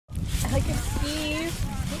like a ski.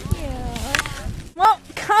 Thank you.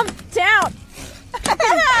 Won't come down.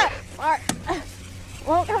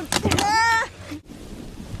 Won't come down.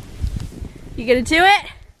 You gonna do it?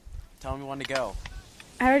 Tell me when to go.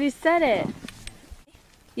 I already said it.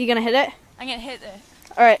 You gonna hit it? I'm gonna hit it.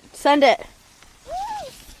 Alright, send it.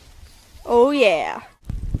 Oh yeah.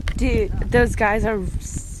 Dude, those guys are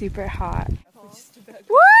super hot.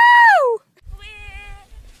 Woo!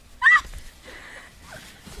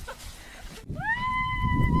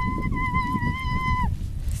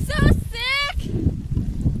 So sick!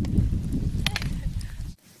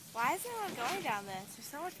 Why is everyone going down this? There's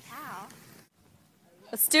so much pow.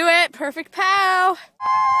 Let's do it. Perfect pow.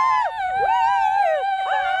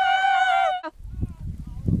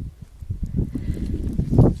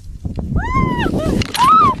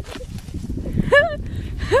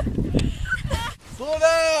 Slow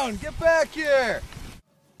down! Get back here!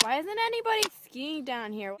 Why isn't anybody skiing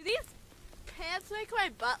down here? Do these pants make my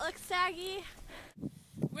butt look saggy?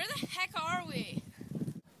 Where the heck are we?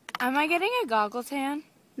 Am I getting a goggle tan?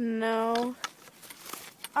 No.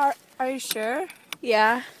 Are you sure?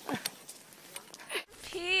 Yeah.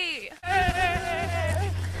 Pee.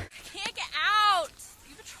 I can't get out.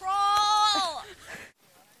 You troll.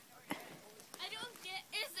 I don't get.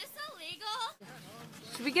 Is this illegal?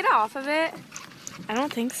 Should we get off of it? I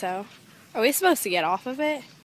don't think so. Are we supposed to get off of it?